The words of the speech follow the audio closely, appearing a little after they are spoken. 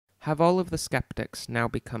Have all of the skeptics now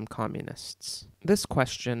become communists? This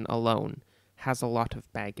question alone has a lot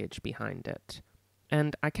of baggage behind it,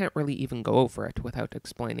 and I can't really even go over it without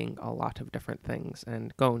explaining a lot of different things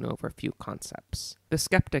and going over a few concepts. The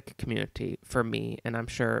skeptic community, for me, and I'm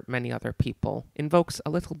sure many other people, invokes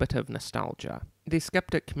a little bit of nostalgia. The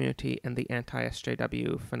skeptic community and the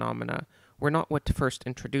anti-SJW phenomena were not what first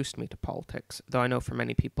introduced me to politics, though I know for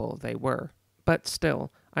many people they were. But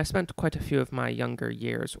still, I spent quite a few of my younger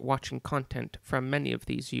years watching content from many of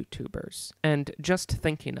these YouTubers, and just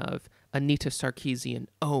thinking of Anita Sarkeesian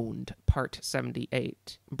Owned Part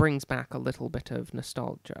 78 brings back a little bit of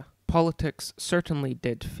nostalgia. Politics certainly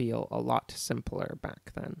did feel a lot simpler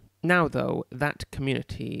back then. Now, though, that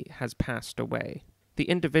community has passed away. The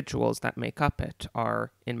individuals that make up it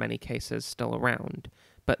are, in many cases, still around,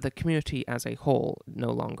 but the community as a whole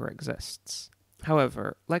no longer exists.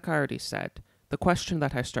 However, like I already said, the question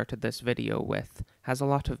that I started this video with has a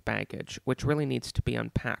lot of baggage, which really needs to be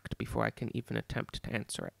unpacked before I can even attempt to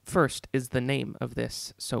answer it. First is the name of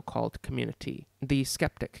this so-called community, the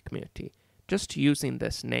skeptic community. Just using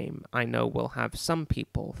this name, I know will have some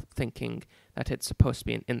people thinking that it's supposed to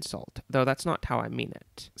be an insult, though that's not how I mean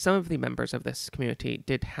it. Some of the members of this community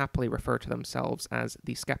did happily refer to themselves as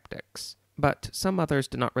the skeptics, but some others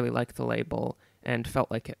did not really like the label and felt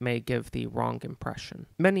like it may give the wrong impression.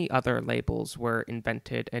 Many other labels were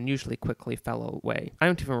invented and usually quickly fell away. I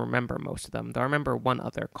don't even remember most of them, though I remember one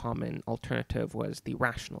other common alternative was the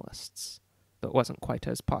rationalists, but it wasn't quite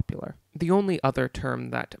as popular. The only other term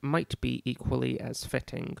that might be equally as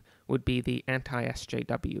fitting would be the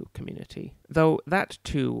anti-SJW community, though that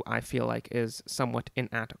too I feel like is somewhat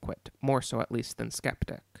inadequate, more so at least than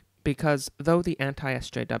skeptic. Because though the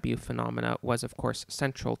anti-SJW phenomena was of course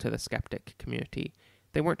central to the skeptic community,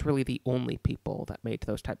 they weren't really the only people that made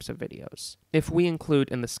those types of videos. If we include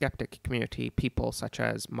in the skeptic community people such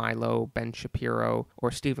as Milo, Ben Shapiro,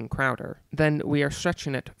 or Steven Crowder, then we are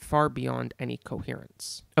stretching it far beyond any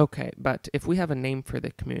coherence. Okay, but if we have a name for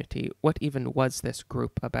the community, what even was this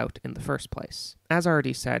group about in the first place? As I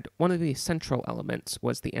already said, one of the central elements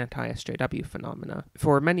was the anti-SJW phenomena.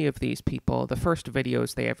 For many of these people, the first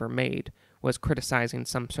videos they ever made was criticizing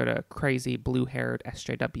some sort of crazy blue-haired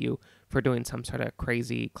SJW for doing some sort of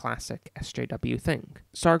crazy classic SJW thing.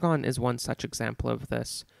 Sargon is one such example of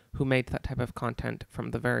this, who made that type of content from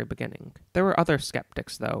the very beginning. There were other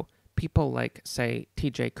skeptics, though, people like, say,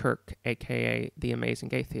 TJ Kirk, aka The Amazing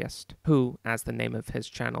Atheist, who, as the name of his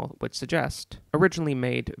channel would suggest, originally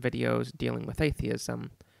made videos dealing with atheism,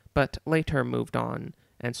 but later moved on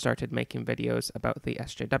and started making videos about the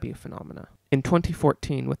SJW phenomena. In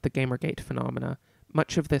 2014, with the Gamergate phenomena,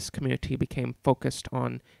 much of this community became focused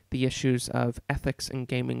on the issues of ethics in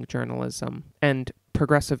gaming journalism and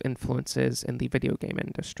progressive influences in the video game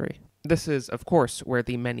industry. This is, of course, where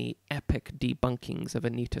the many epic debunkings of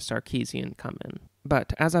Anita Sarkeesian come in.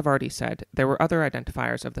 But, as I've already said, there were other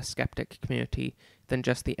identifiers of the skeptic community than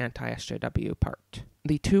just the anti-SJW part.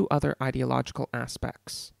 The two other ideological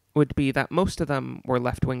aspects would be that most of them were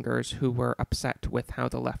left-wingers who were upset with how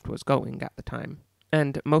the left was going at the time,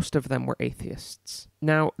 and most of them were atheists.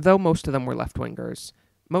 Now, though most of them were left-wingers,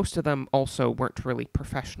 most of them also weren't really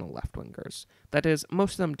professional left-wingers. That is,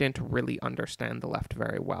 most of them didn't really understand the left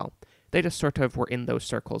very well. They just sort of were in those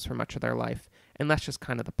circles for much of their life, and that's just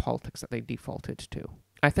kind of the politics that they defaulted to.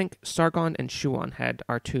 I think Sargon and Shoeonhead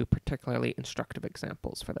are two particularly instructive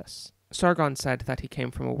examples for this. Sargon said that he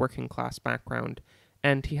came from a working-class background,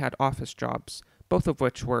 and he had office jobs, both of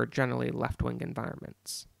which were generally left-wing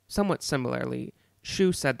environments. Somewhat similarly,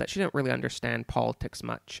 Shu said that she didn't really understand politics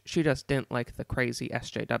much. She just didn't like the crazy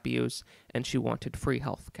SJWs, and she wanted free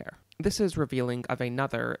healthcare. This is revealing of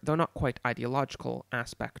another, though not quite ideological,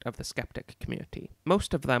 aspect of the skeptic community.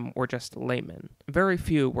 Most of them were just laymen. Very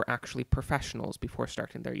few were actually professionals before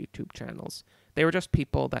starting their YouTube channels. They were just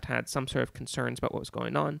people that had some sort of concerns about what was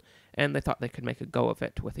going on, and they thought they could make a go of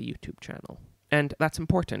it with a YouTube channel. And that's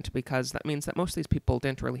important because that means that most of these people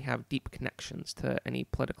didn't really have deep connections to any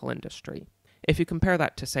political industry. If you compare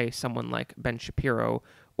that to, say, someone like Ben Shapiro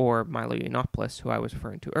or Milo Yiannopoulos, who I was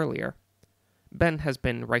referring to earlier, Ben has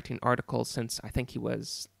been writing articles since I think he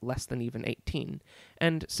was less than even 18,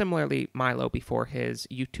 and similarly, Milo, before his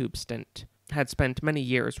YouTube stint, had spent many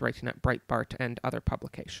years writing at Breitbart and other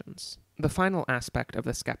publications. The final aspect of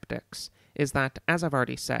the skeptics is that, as I've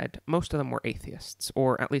already said, most of them were atheists,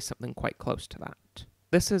 or at least something quite close to that.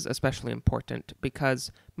 This is especially important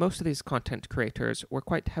because most of these content creators were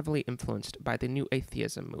quite heavily influenced by the New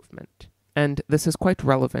Atheism movement. And this is quite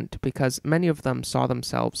relevant because many of them saw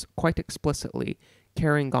themselves quite explicitly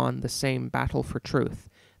carrying on the same battle for truth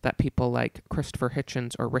that people like Christopher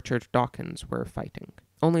Hitchens or Richard Dawkins were fighting.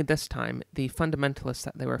 Only this time, the fundamentalists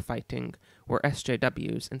that they were fighting were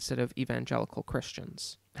SJWs instead of evangelical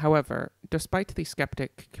Christians. However, despite the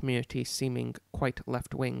skeptic community seeming quite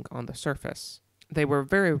left-wing on the surface, they were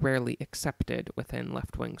very rarely accepted within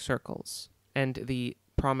left-wing circles, and the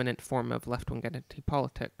prominent form of left-wing identity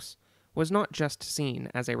politics was not just seen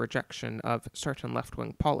as a rejection of certain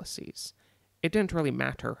left-wing policies. It didn't really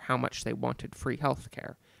matter how much they wanted free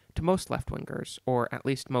healthcare to most left-wingers, or at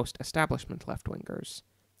least most establishment left-wingers.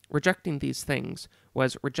 Rejecting these things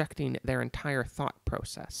was rejecting their entire thought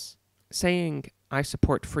process. Saying, I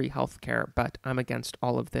support free healthcare, but I'm against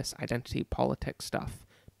all of this identity politics stuff,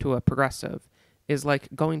 to a progressive, is like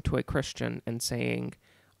going to a Christian and saying,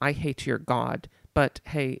 I hate your God, but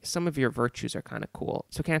hey, some of your virtues are kind of cool,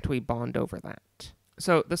 so can't we bond over that?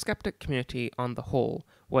 So the skeptic community on the whole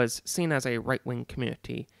was seen as a right-wing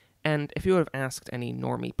community, and if you would have asked any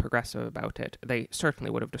normie progressive about it, they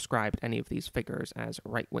certainly would have described any of these figures as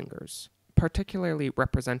right-wingers. Particularly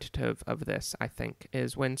representative of this, I think,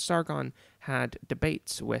 is when Sargon had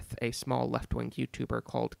debates with a small left-wing YouTuber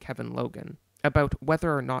called Kevin Logan about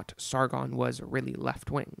whether or not Sargon was really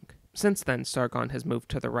left-wing. Since then, Sargon has moved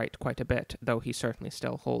to the right quite a bit, though he certainly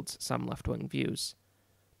still holds some left-wing views.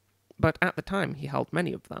 But at the time, he held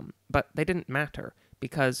many of them, but they didn't matter,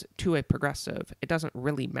 because to a progressive, it doesn't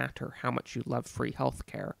really matter how much you love free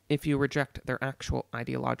healthcare if you reject their actual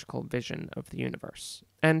ideological vision of the universe.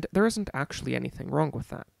 And there isn't actually anything wrong with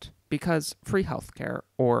that, because free healthcare,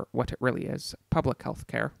 or what it really is, public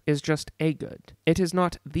healthcare, is just a good. It is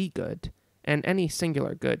not the good, and any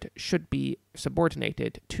singular good should be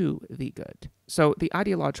subordinated to the good. So the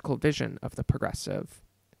ideological vision of the progressive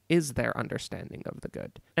is their understanding of the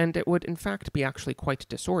good, and it would in fact be actually quite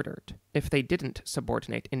disordered if they didn't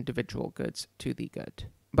subordinate individual goods to the good.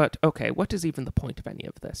 But okay, what is even the point of any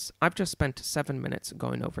of this? I've just spent 7 minutes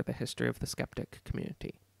going over the history of the skeptic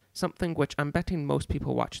community, something which I'm betting most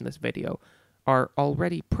people watching this video are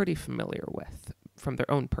already pretty familiar with from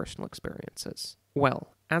their own personal experiences.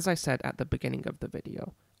 Well, as I said at the beginning of the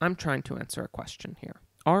video, I'm trying to answer a question here.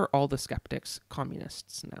 Are all the skeptics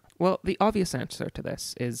communists now? Well, the obvious answer to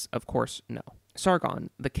this is, of course, no.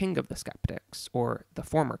 Sargon, the king of the skeptics, or the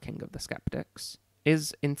former king of the skeptics,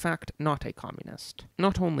 is in fact not a communist.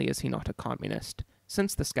 Not only is he not a communist,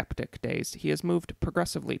 since the skeptic days he has moved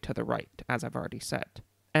progressively to the right, as I've already said.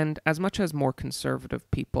 And as much as more conservative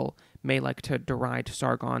people may like to deride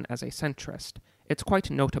Sargon as a centrist, it's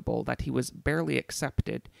quite notable that he was barely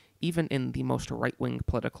accepted even in the most right-wing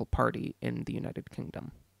political party in the United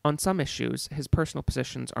Kingdom. On some issues, his personal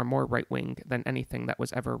positions are more right-wing than anything that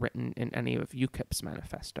was ever written in any of UKIP's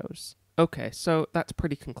manifestos. Okay, so that's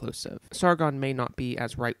pretty conclusive. Sargon may not be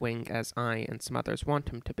as right-wing as I and some others want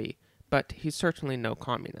him to be, but he's certainly no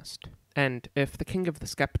communist. And if the king of the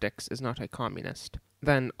skeptics is not a communist,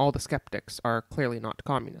 then all the skeptics are clearly not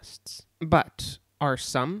communists. But are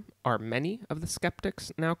many of the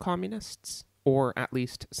skeptics now communists? Or at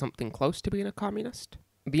least something close to being a communist?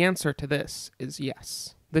 The answer to this is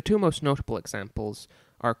yes. The two most notable examples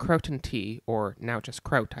are Kraut and T, or now just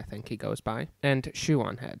Kraut I think he goes by, and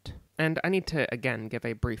Shoeonhead. And I need to again give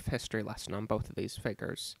a brief history lesson on both of these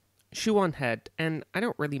figures. Shoeonhead, and I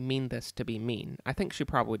don't really mean this to be mean, I think she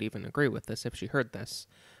probably would even agree with this if she heard this,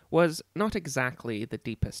 was not exactly the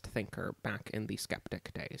deepest thinker back in the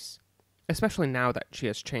skeptic days. Especially now that she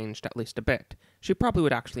has changed at least a bit, she probably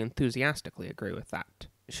would actually enthusiastically agree with that.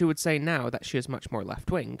 She would say now that she is much more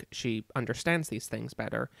left-wing, she understands these things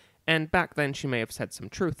better, and back then she may have said some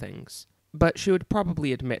true things, but she would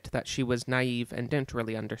probably admit that she was naive and didn't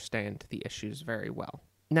really understand the issues very well.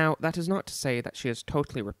 Now, that is not to say that she has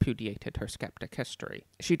totally repudiated her skeptic history.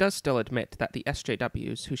 She does still admit that the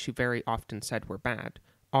SJWs, who she very often said were bad,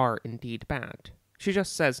 are indeed bad. She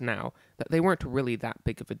just says now that they weren't really that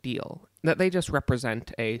big of a deal, that they just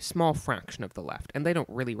represent a small fraction of the left, and they don't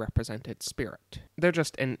really represent its spirit. They're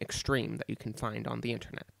just an extreme that you can find on the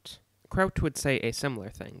internet. Kraut would say a similar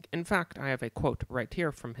thing. In fact, I have a quote right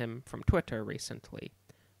here from him from Twitter recently.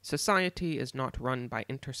 "Society is not run by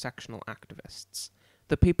intersectional activists.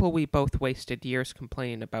 The people we both wasted years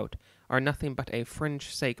complaining about are nothing but a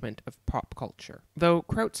fringe segment of pop culture." Though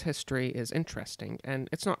Kraut's history is interesting, and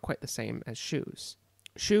it's not quite the same as Shu's.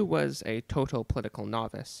 Shu was a total political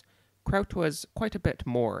novice. Kraut was quite a bit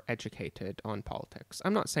more educated on politics.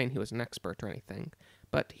 I'm not saying he was an expert or anything,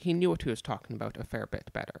 but he knew what he was talking about a fair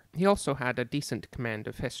bit better. He also had a decent command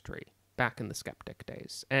of history back in the Skeptic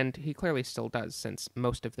days, and he clearly still does since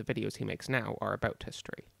most of the videos he makes now are about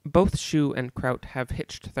history. Both Shoe and Kraut have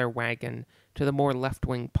hitched their wagon to the more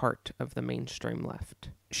left-wing part of the mainstream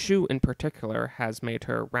left. Shoe, in particular, has made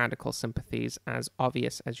her radical sympathies as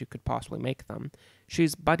obvious as you could possibly make them.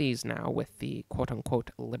 She's buddies now with the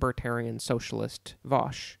quote-unquote libertarian socialist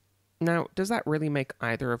Vosh. Now, does that really make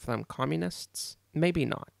either of them communists? Maybe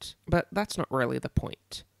not, but that's not really the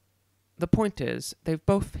point. The point is, they've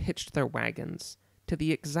both hitched their wagons to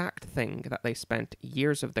the exact thing that they spent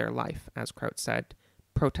years of their life, as Kraut said,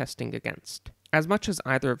 protesting against. As much as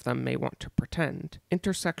either of them may want to pretend,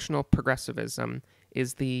 intersectional progressivism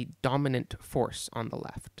is the dominant force on the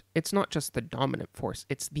left. It's not just the dominant force,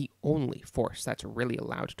 it's the only force that's really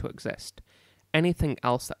allowed to exist. Anything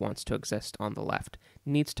else that wants to exist on the left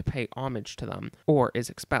needs to pay homage to them or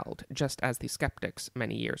is expelled, just as the skeptics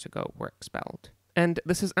many years ago were expelled. And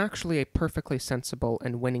this is actually a perfectly sensible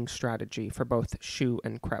and winning strategy for both Shoe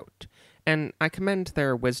and Kraut, and I commend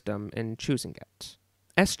their wisdom in choosing it.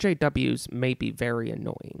 SJWs may be very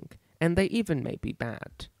annoying, and they even may be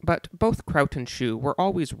bad, but both Kraut and Shoe were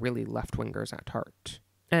always really left-wingers at heart.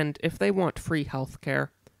 And if they want free healthcare,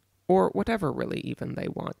 or whatever really even they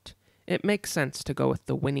want, it makes sense to go with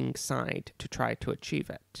the winning side to try to achieve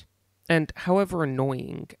it. And however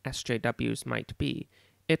annoying SJWs might be,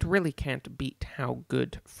 it really can't beat how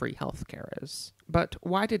good free healthcare is. But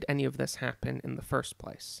why did any of this happen in the first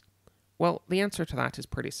place? Well, the answer to that is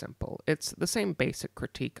pretty simple. It's the same basic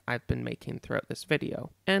critique I've been making throughout this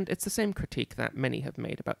video, and it's the same critique that many have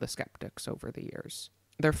made about the skeptics over the years.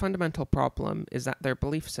 Their fundamental problem is that their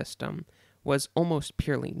belief system was almost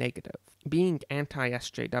purely negative. Being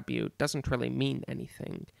anti-SJW doesn't really mean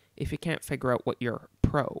anything if you can't figure out what you're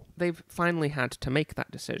pro. They've finally had to make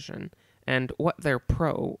that decision, and what they're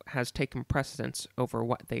pro has taken precedence over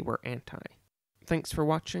what they were anti. Thanks for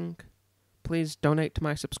watching. Please donate to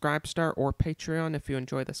my Subscribestar or Patreon if you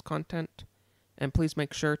enjoy this content. And please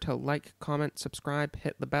make sure to like, comment, subscribe,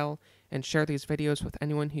 hit the bell, and share these videos with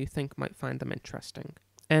anyone who you think might find them interesting.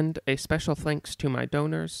 And a special thanks to my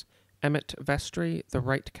donors, Emmett Vestry, The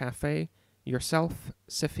Right Cafe, yourself,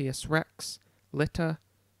 Siphius Rex, Lita,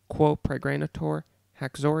 Quo Pregranator,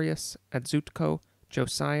 Haxorius, Adzutko,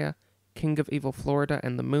 Josiah, King of Evil Florida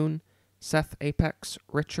and the Moon, Seth Apex,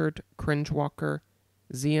 Richard, Cringewalker,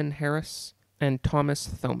 Zian Harris, and Thomas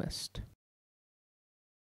Thomist.